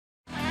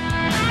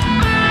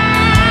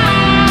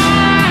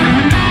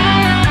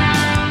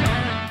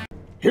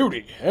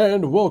Howdy,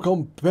 and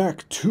welcome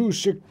back to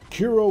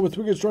Sekiro with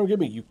Wickedstorm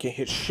Gaming. You can't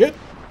hit shit.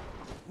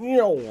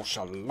 Yo,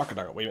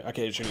 shalakadaga. Wait a minute, I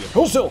can't hit shit either.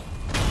 Hold still.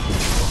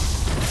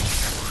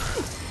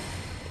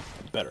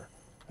 Better.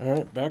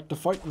 Alright, back to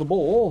fight the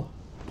bull.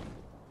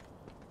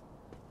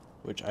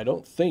 Which I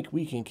don't think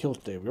we can kill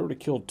today. We already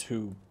killed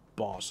 2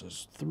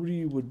 bosses.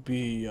 3 would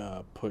be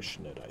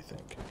pushing it, I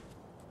think.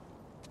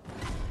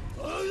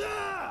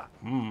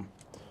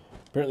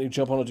 Apparently you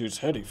jump on a dude's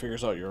head, he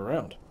figures out you're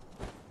around.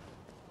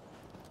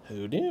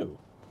 Who knew?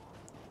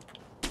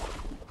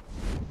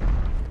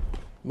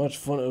 Much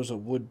fun as it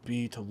would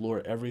be to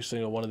lure every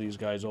single one of these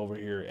guys over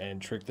here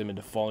and trick them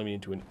into following me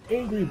into an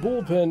angry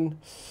bullpen.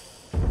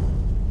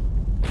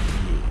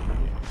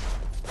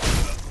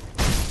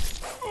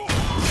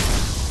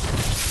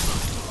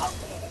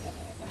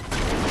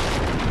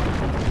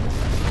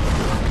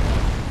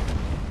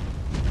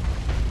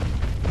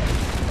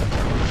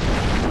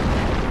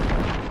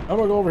 I'm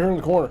gonna go over here in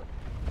the corner.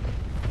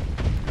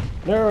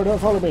 No, don't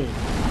follow me.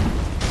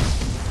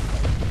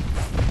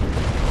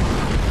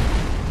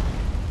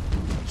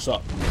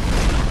 Sup?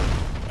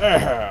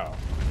 Ow!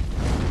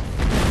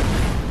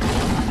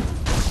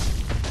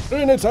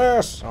 In its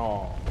ass!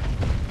 Oh.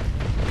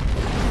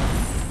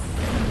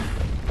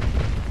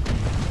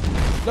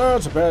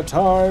 That's a bad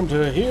time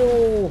to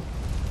heal.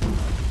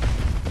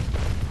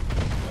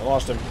 I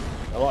lost him.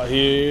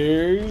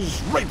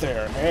 He's right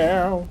there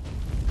now.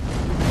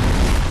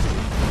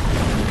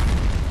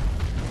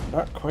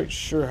 Not quite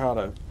sure how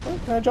to... Oh,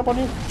 can I jump on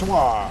you?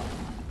 Twah!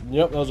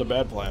 Yep, that was a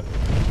bad plan.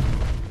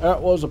 That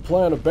was a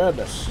plan of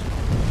badness.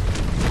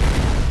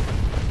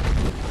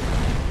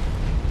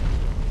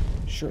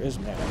 Sure is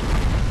mad.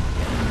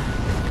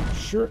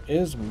 Sure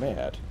is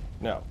mad.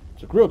 Now,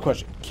 it's a real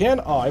question. Can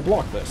I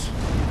block this?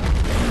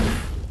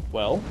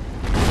 Well,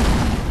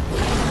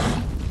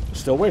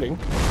 still waiting.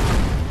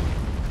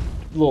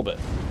 A little bit.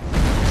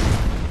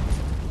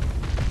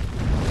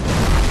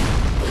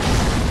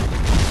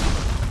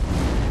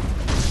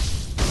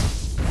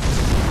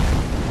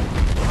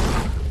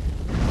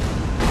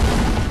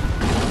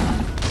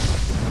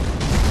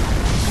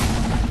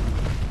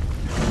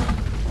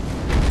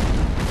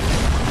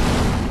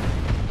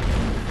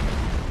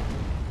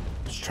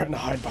 Trying to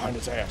hide behind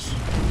his ass.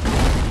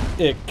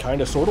 It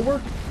kind of sort of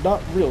worked?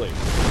 Not really.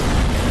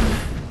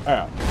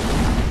 Ow.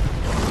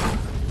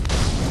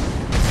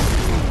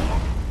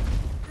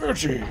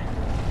 Ouchie.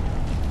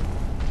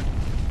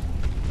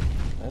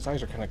 His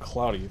eyes are kind of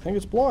cloudy. You think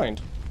it's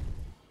blind?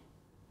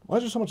 Why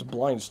is there so much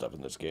blind stuff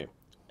in this game?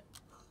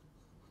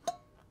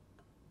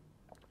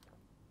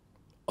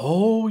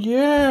 Oh,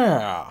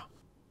 yeah!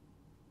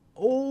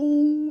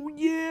 Oh,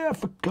 yeah! I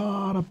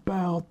forgot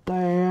about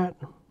that.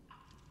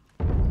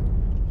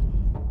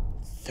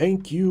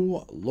 Thank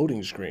you,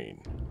 loading screen.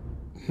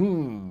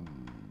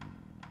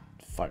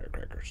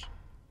 Firecrackers.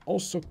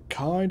 Also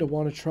kinda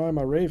want to try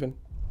my Raven.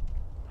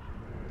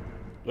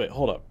 Wait,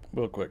 hold up,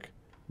 real quick.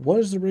 What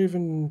does the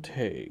Raven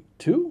take?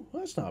 2?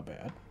 That's not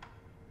bad.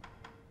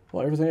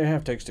 Well, everything I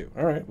have takes 2.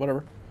 Alright,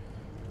 whatever.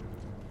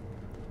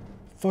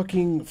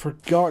 Fucking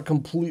forgot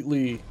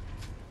completely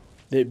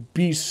that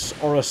beasts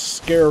are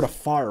scared of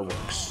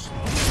fireworks.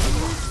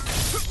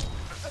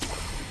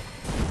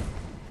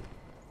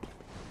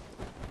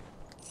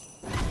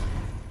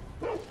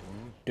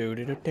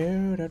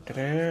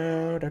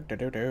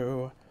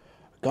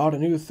 Got a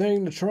new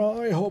thing to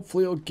try.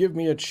 Hopefully it'll give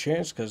me a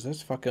chance, because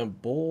this fucking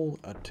bull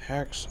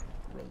attacks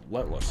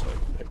relentlessly.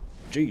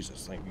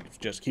 Jesus, thing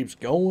just keeps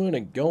going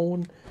and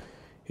going.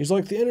 He's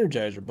like the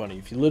Energizer Bunny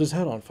if you lit his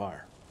head on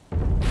fire.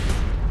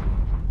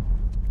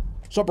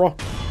 Sup, bro?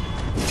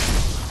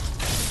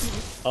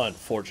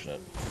 Unfortunate.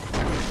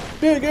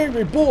 Big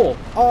angry bull,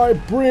 I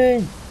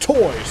bring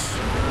toys.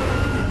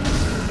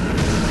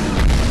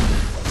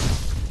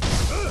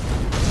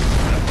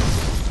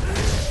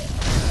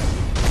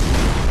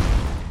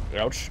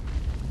 Ouch.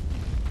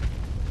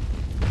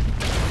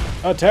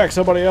 Attack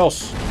somebody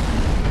else.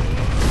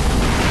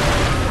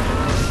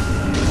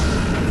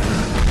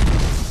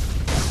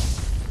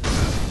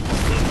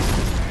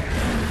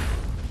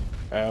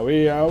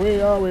 Owie, owie,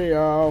 owie,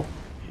 ow.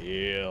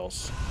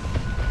 Heals.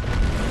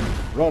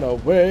 Run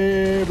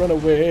away, run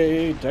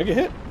away. Did I get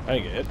hit? I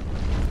didn't get hit.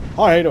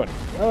 Hi, how you doing?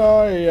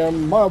 I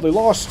am mildly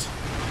lost.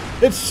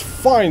 It's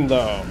fine,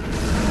 though.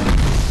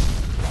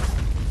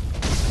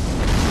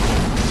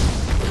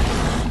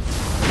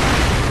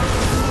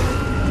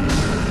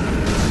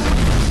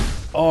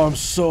 Oh, I'm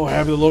so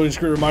happy the loading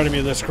screen reminded me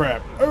of this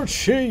crap. Oh,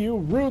 gee, you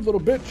rude little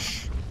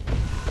bitch.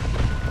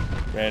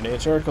 Ran in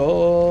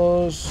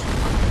circles.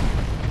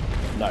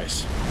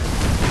 Nice.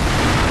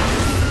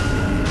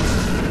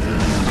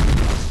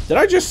 Did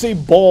I just see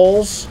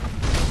balls?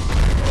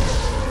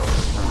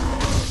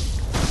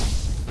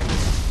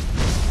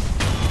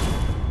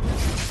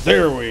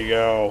 There we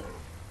go.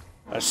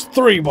 That's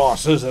 3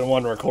 bosses in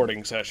 1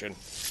 recording session.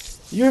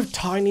 You have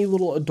tiny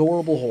little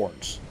adorable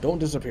horns. Don't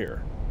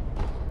disappear.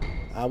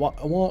 I want,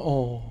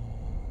 oh.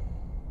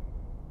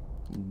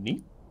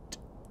 Neat.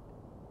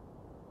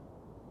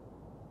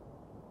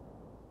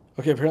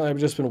 Okay, apparently I've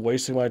just been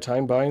wasting my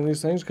time buying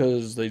these things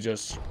because they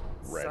just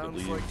randomly...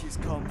 Sounds like he's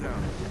calmed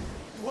down.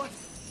 What?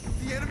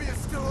 The enemy is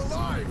still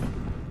alive!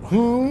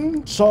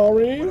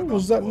 Sorry?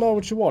 Was that not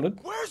what you wanted?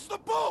 Where's the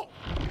bull?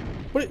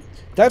 What?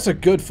 That's a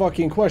good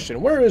fucking question.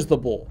 Where is the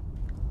bull?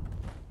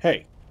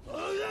 Hey.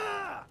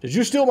 Did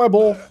you steal my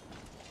bull?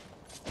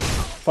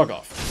 Fuck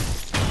off.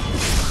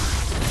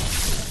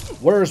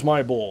 Where's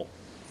my bull?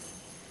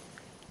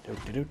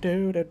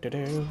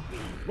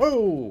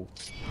 Whoa!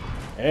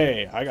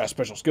 Hey, I got a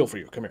special skill for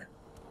you. Come here.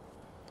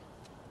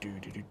 Come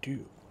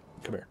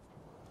here.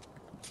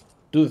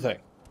 Do the thing.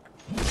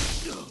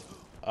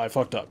 I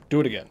fucked up. Do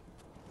it again.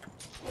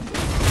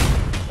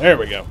 There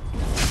we go.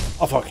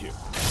 I'll fuck you.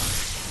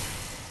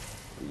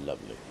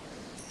 Lovely.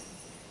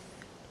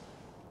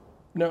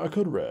 Now I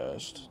could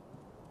rest.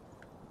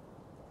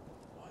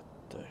 What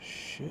the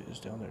shit is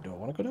down there? Do I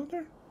want to go down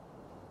there?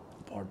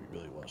 Barbie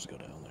really wants to go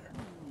down there.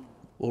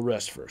 We'll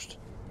rest first.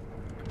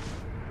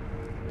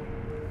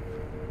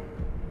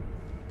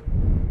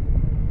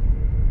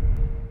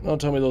 Don't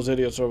tell me those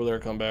idiots over there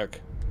come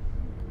back.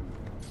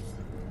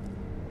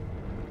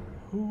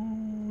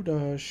 Who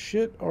the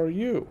shit are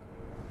you?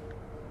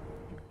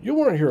 You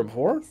weren't here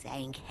before.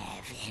 Thank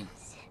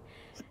heavens.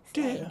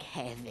 Damn. Thank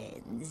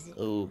heavens.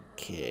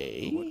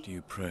 Okay. What do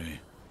you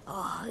pray?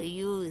 Oh,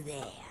 you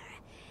there.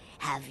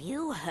 Have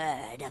you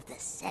heard of the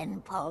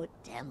Senpo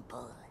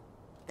Temple?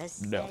 The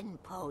No.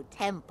 Senpo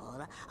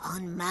Temple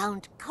on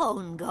Mount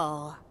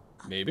Kongo.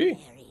 Maybe. A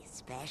very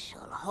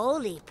special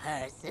holy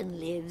person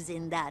lives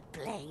in that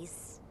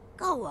place.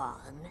 Go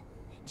on.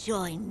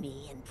 Join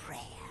me in prayer.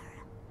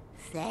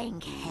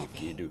 Thank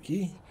heavens.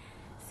 Dookie.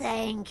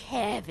 Thank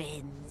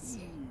heavens.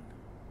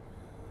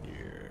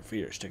 Your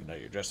feet are sticking out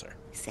of your dresser.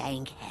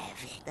 Thank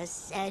heaven. The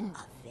Sen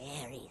are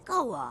very.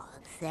 Go on.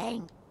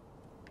 Thank.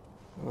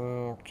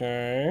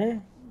 Okay.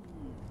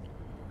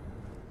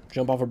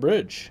 Jump off a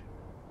bridge.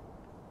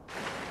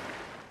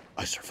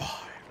 I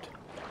survived.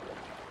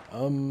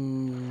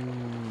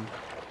 I'm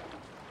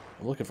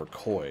looking for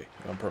koi,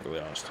 if I'm perfectly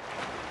honest.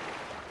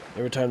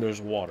 Every time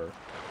there's water,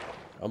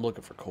 I'm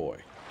looking for koi.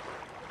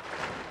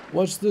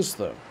 What's this,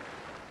 though?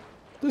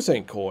 This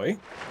ain't koi.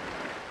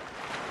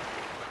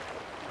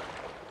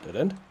 Dead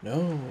end?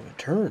 No, it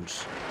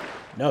turns.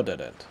 Now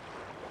dead end.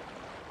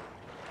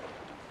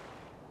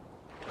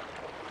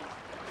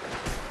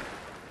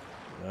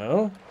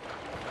 No.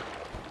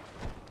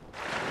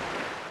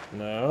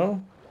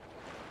 No.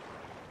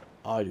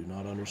 I do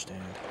not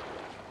understand.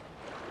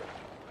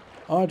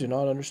 I do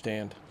not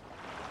understand.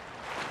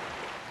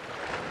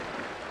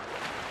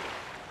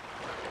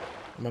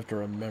 I'm gonna have to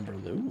remember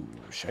the ooh,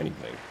 shiny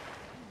thing.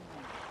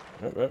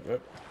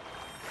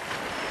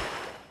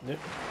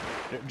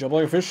 Jump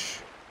like a fish.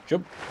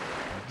 Jump.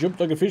 Jump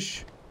like a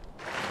fish.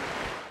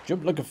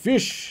 Jump like a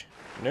fish.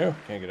 No,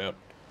 can't get out.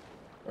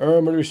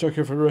 I'm gonna be stuck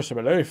here for the rest of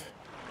my life.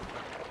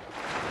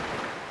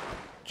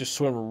 Just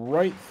swim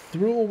right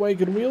through a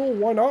wagon wheel.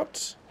 Why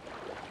not?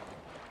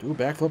 Do a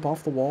backflip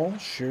off the wall.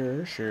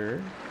 Sure,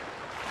 sure.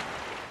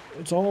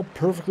 It's all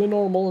perfectly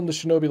normal in the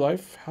shinobi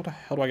life. How the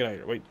hell do I get out of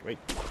here? Wait, wait.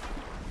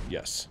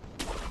 Yes.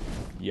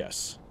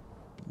 Yes.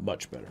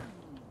 Much better.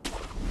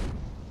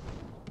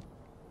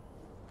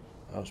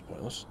 That was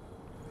pointless.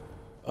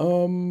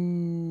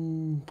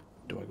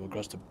 Do I go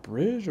across the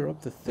bridge or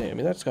up the thing? I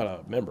mean, that's got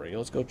a memory.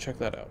 Let's go check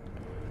that out.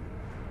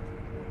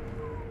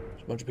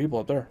 There's a bunch of people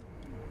out there.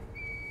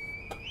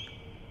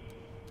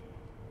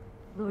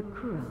 Lord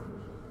Kuro.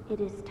 It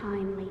is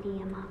time,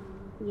 Lady Emma.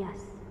 Yes,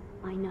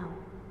 I know.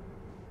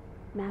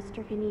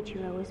 Master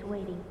Genichiro is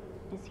waiting,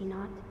 is he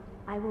not?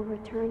 I will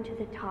return to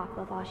the top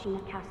of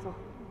Ashina Castle.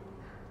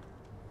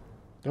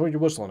 Know what you're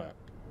whistling at?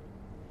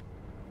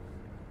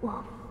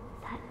 Wolf,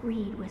 that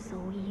reed whistle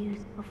we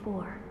used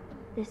before.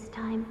 This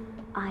time,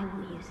 I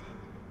will use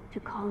it to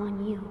call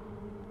on you.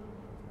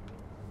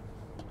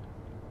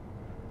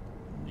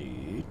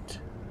 Neat.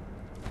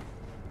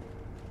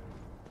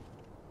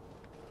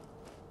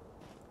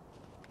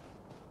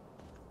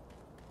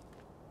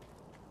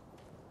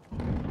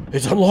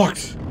 It's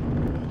unlocked!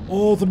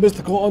 Oh, the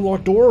mythical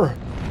unlocked door!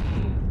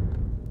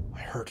 I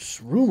heard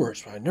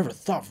rumors, but I never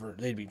thought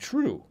they'd be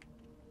true.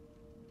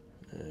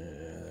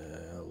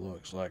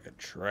 Looks like a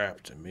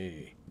trap to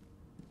me.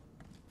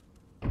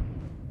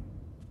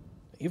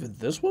 Even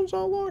this one's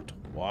unlocked?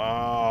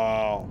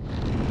 Wow.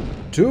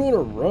 2 in a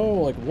row.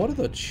 Like, what are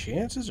the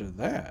chances of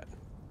that?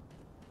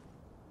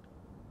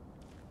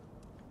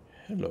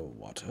 Hello,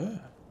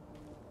 water.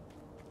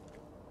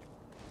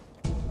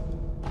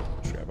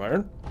 Scrap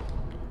iron.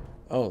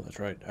 Oh, that's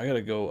right. I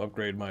gotta go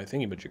upgrade my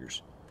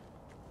thingy-majiggers.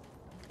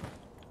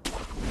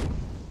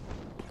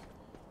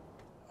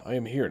 I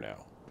am here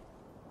now.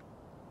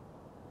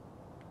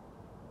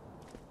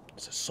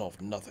 This has solved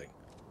nothing.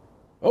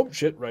 Oh,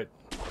 shit, right.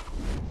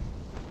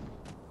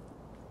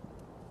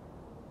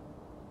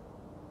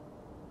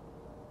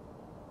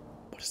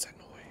 What is that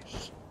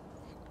noise?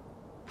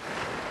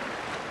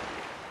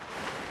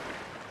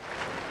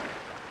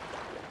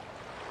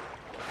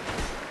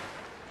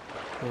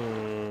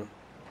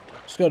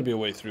 There's gotta be a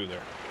way through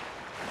there.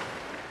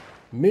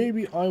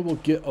 Maybe I will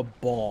get a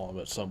bomb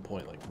at some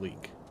point, like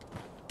Link.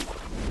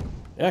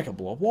 Yeah, I can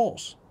blow up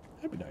walls.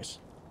 That'd be nice.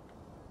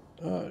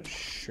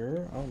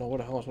 Sure. I don't know where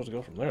the hell I'm supposed to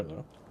go from there,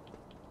 though.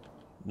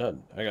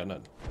 None. I got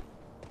none.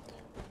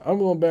 I'm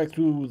going back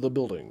through the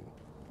building.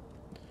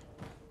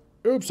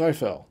 Oops, I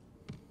fell.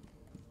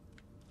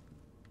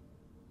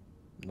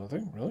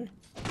 Nothing? Really?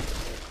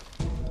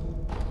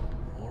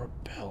 More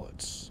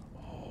pellets.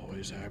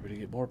 Always happy to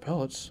get more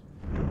pellets.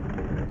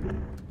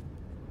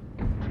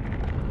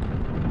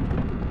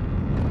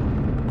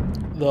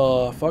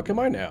 The fuck am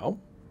I now?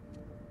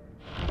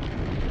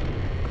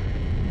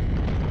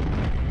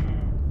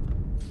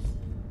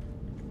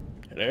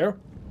 Hey there?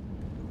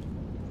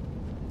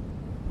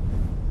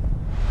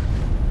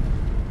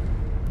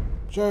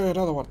 Sure,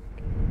 another one.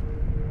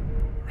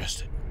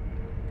 Arrested.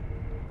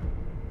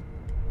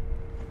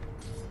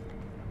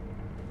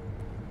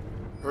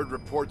 Heard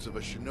reports of a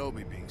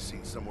shinobi being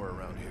seen somewhere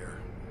around here.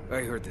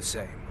 I heard the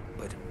same,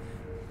 but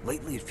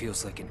lately it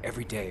feels like an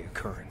everyday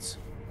occurrence.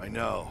 I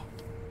know.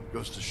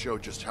 Goes to show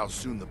just how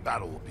soon the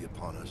battle will be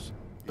upon us.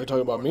 They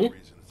talking about me?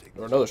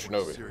 Or another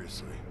shinobi?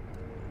 Seriously.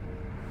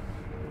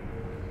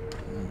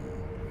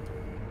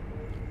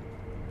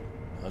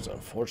 That's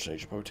unfortunate. You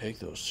should probably take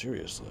those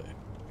seriously.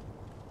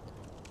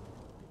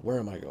 Where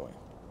am I going?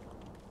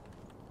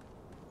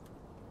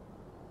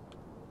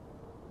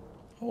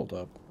 Hold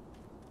up.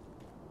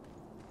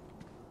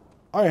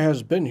 I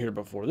has been here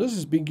before. This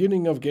is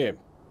beginning of game.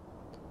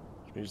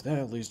 Which means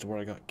that leads to where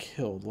I got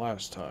killed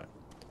last time.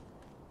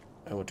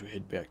 I want to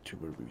head back to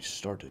where we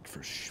started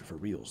for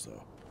reals,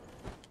 though.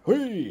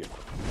 Hey!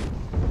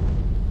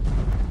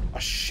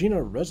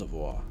 Ashina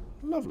Reservoir.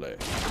 Lovely.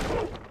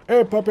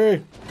 Hey,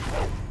 puppy!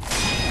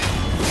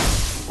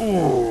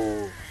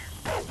 Ooh.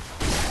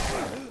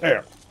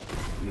 There.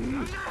 I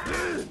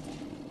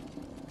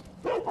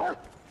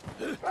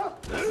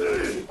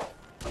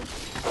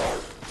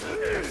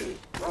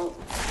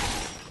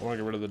want to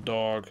get rid of the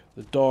dog.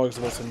 The dog's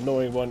the most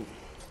annoying one.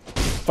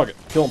 Fuck it.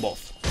 Kill them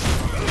both.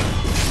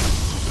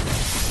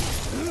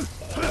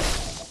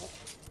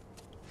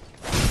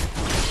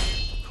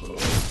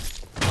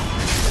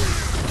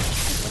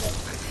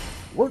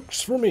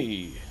 Works for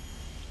me.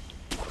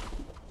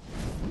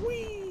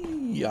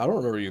 Whee! I don't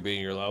remember you being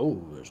here. Oh,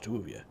 there's two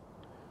of you.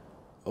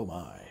 Oh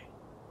my.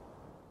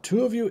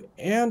 Two of you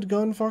and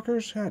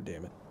gunfuckers? God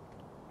damn it.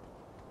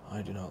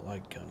 I do not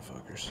like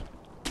gunfuckers.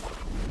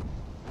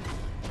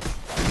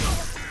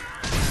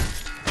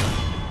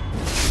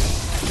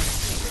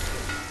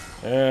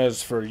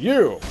 As for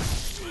you,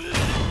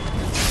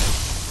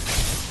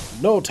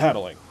 no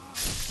tattling.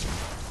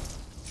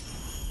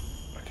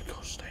 I could go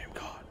stay in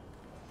God.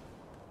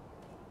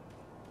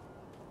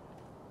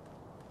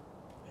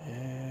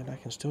 And I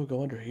can still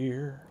go under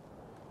here.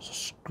 So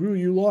screw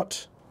you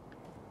lot.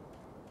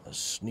 A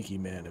sneaky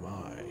man am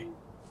I.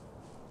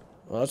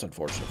 Well, that's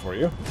unfortunate for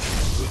you.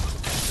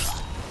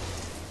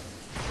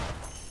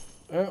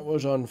 That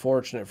was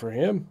unfortunate for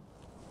him.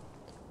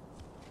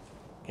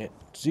 Can't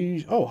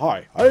see. Oh,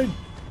 hi. I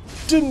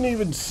didn't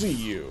even see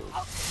you.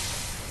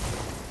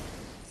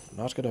 I'm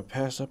not gonna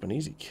pass up an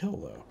easy kill,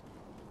 though.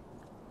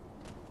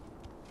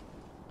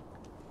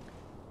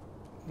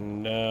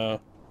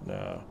 No.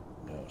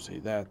 See,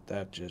 that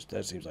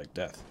seems like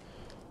death.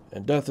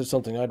 And death is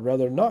something I'd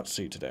rather not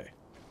see today.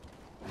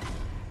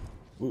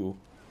 Ooh.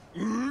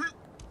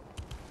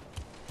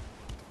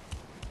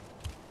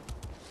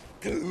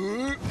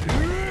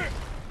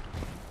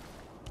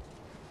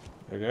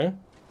 Okay.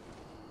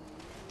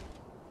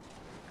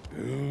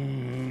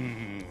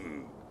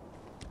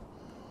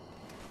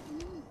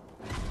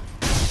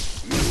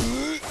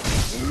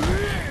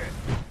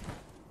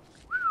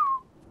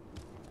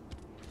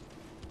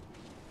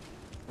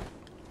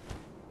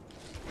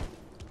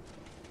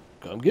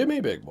 Come get me,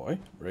 big boy.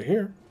 Right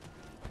here.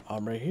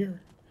 I'm right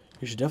here.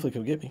 You should definitely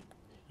come get me.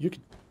 You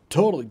can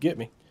totally get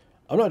me.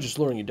 I'm not just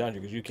luring you down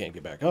here because you can't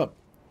get back up.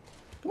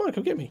 Come on,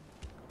 come get me.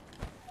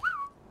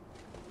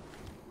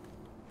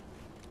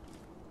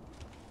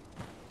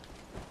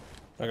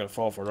 Not gonna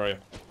fall for it, are you?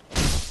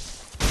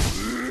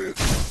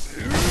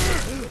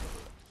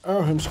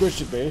 Oh, him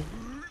squished at me.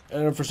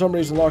 And for some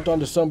reason locked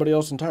onto somebody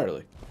else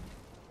entirely.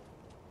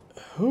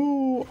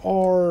 Who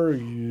are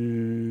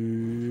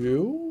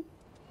you?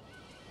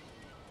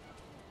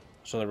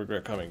 So I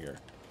regret coming here.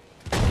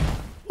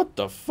 What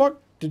the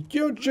fuck? Did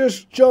you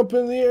just jump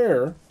in the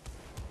air?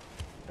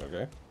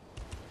 Okay.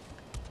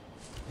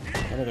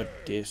 I'm gonna go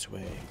this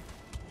way.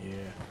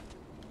 Yeah.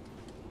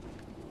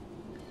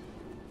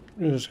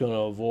 I'm just gonna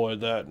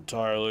avoid that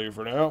entirely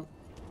for now.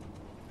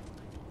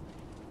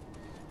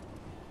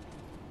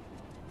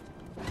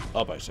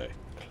 Up, I say.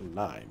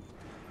 Climb.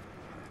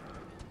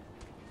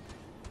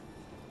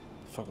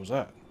 The fuck was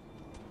that?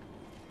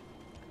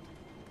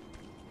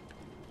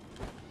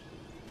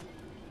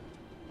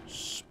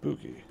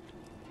 Spooky.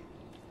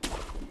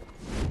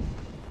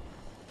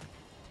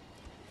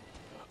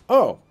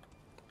 Oh,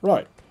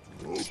 right.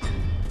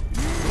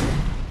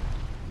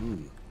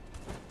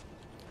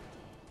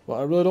 Well,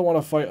 I really don't want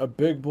to fight a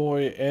big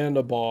boy and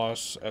a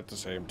boss at the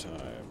same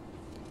time.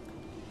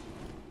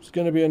 It's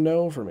gonna be a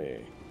no for me.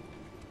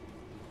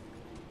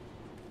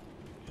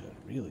 Got a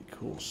really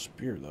cool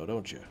spear, though,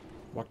 don't you?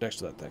 Walk next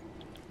to that thing.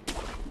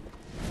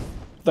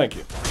 Thank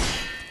you.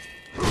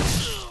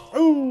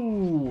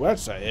 Ooh,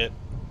 that's a hit.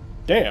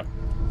 Damn.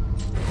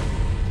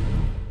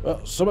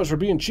 Well, so much for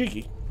being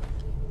cheeky.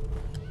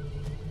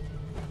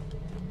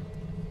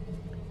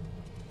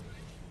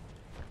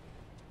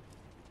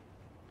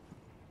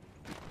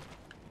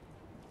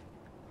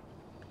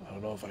 I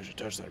don't know if I should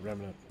touch that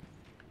remnant.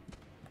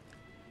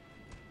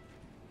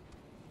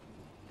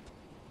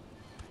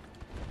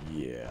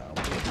 Yeah.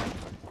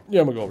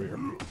 Yeah, I'm gonna go over here.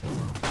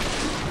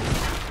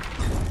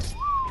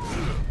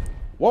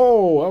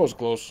 Whoa, that was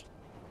close.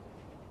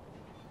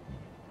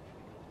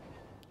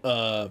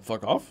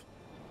 Fuck off.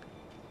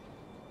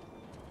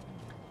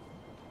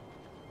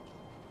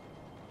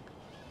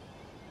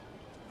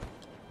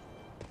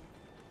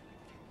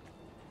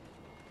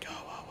 Go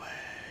away.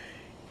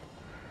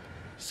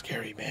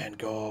 Scary man,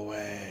 go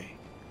away.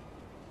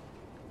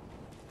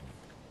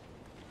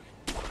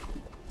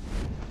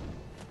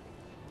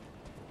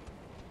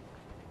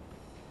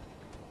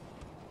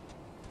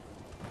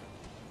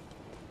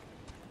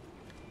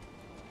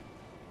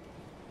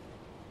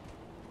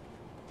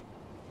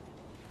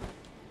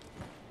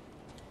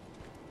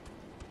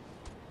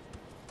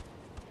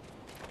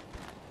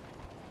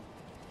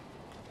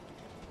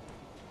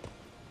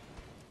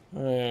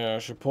 Yeah, I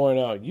should point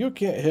out, you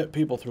can't hit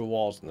people through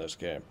walls in this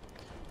game.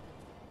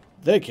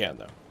 They can,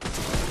 though.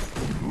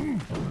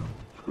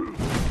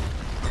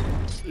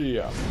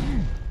 Yeah.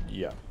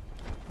 Yeah.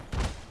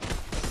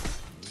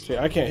 See,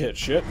 I can't hit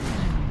shit.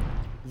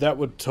 That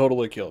would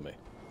totally kill me.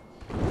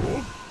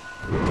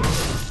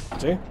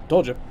 See?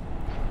 Told you.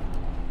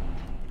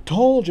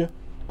 Told you.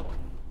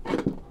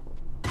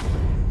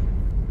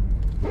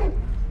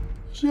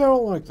 See, I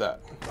don't like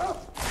that.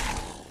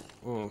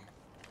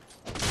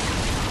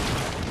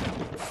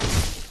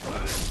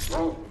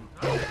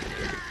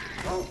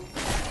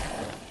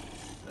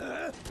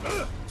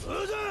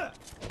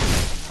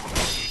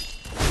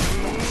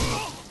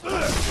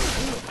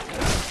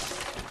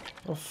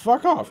 Oh,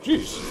 fuck off,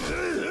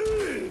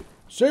 jeez.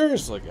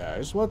 Seriously,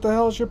 guys, what the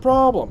hell is your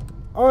problem?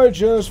 I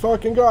just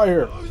fucking got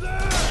here.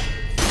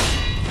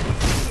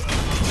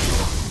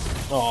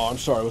 Oh, I'm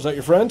sorry, was that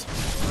your friend?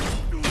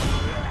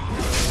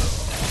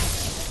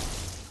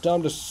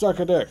 Time to suck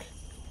a dick.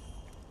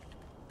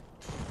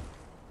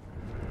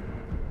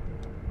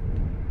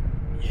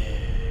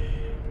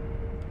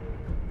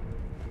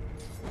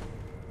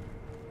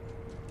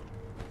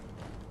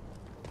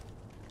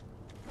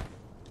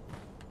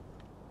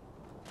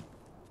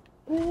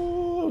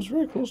 Oh, that was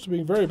very close to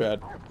being very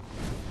bad.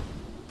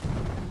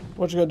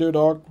 What you gonna do,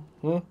 dog?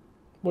 Hmm?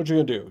 What you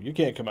gonna do? You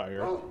can't come out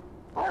here.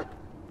 What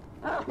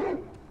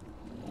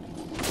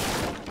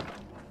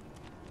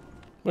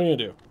are you gonna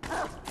do?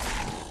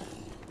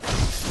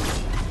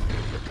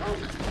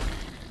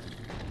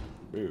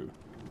 Boo.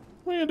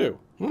 What are you gonna do?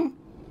 Hmm?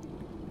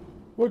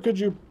 What could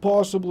you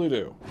possibly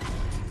do?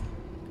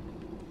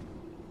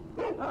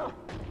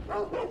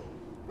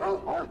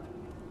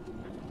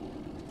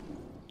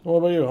 What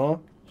about you, huh?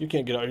 You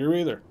can't get out here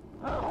either.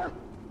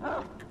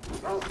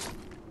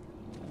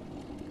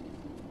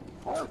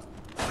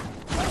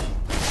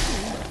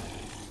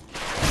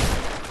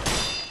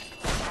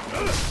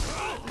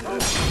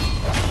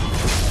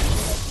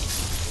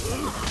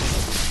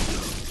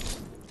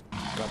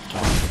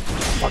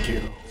 Fuck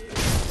you.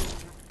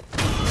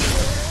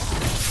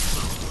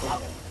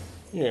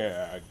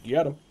 Yeah,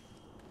 get him.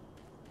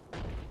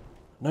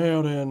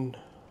 Nailed in.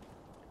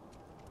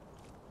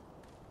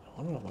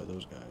 I don't know why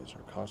those guys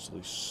are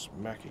constantly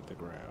smacking the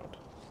ground.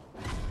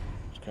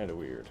 It's kind of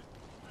weird.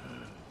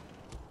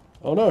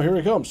 Oh no, here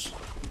he comes.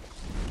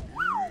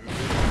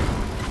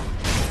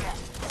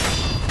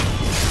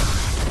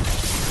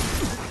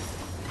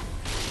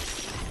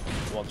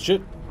 Want the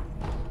shit?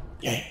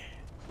 Yeah.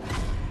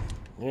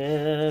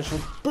 Yeah,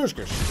 some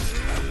biscuits.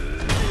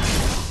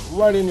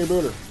 Right in your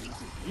booter.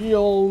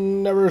 You'll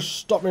never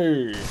stop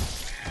me.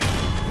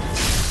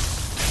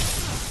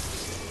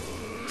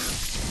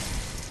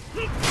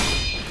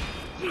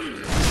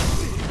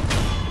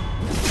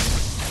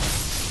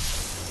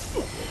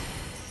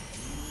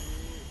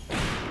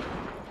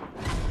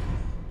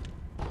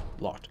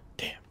 Locked.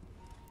 Damn.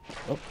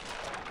 Oh.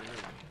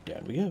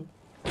 Down we go.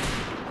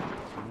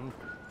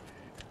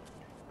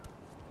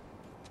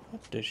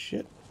 What the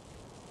shit?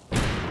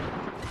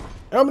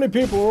 How many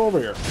people are over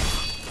here?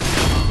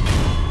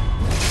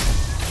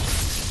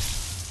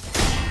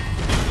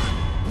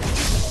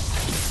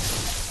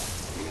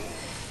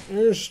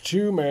 There's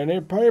too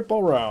many people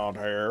around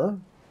here.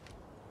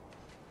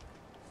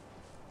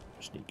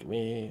 Sneak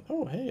away.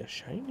 Oh, hey, a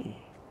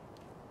shiny.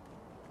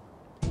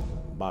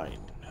 Mine.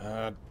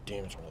 Ah,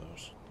 damn, it's one of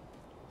those.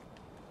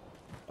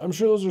 I'm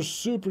sure those are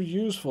super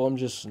useful. I'm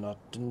just not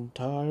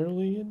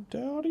entirely in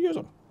how to use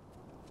them.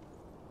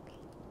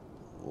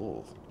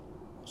 Oh,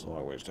 it's a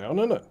long ways down,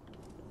 isn't it?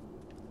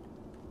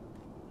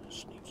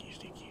 Sneaky,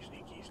 sneaky,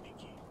 sneaky,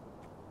 sneaky.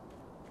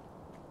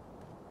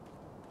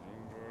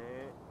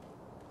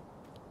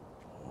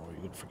 Oh, are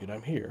you Don't forget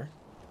I'm here.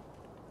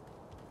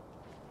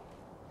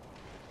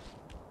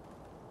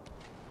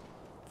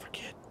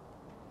 Forget.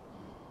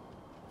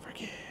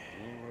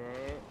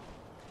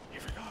 He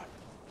forgot.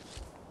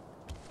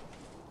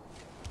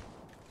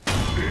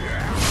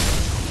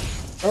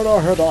 Oh no,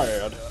 he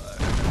died.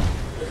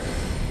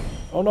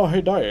 Oh no,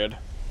 he died.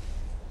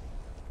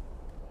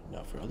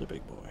 Now for other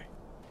big boy.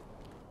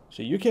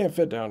 See, you can't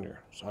fit down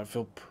here, so I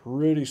feel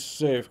pretty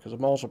safe, because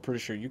I'm also pretty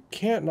sure you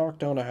can't knock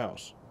down a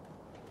house.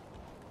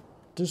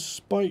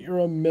 Despite your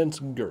immense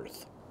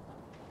girth.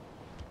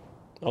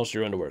 Also,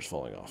 your underwear is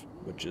falling off,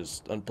 which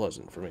is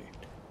unpleasant for me.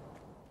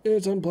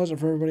 It's unpleasant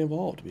for everybody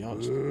involved, to be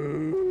honest.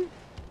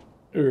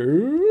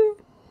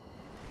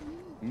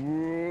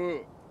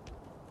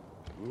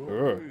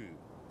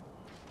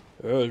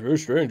 It's very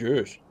strange,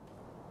 yes.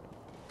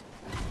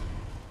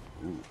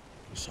 Ooh,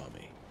 you saw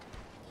me.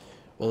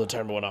 Well, the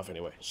timer went off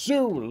anyway.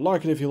 So,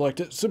 like it if you liked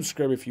it,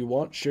 subscribe if you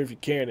want, share if you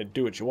can, and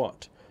do what you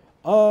want.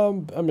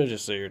 I'm gonna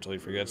just sit here till he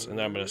forgets, and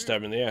then I'm gonna stab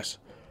him in the ass.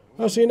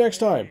 I'll see you next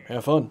time.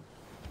 Have fun.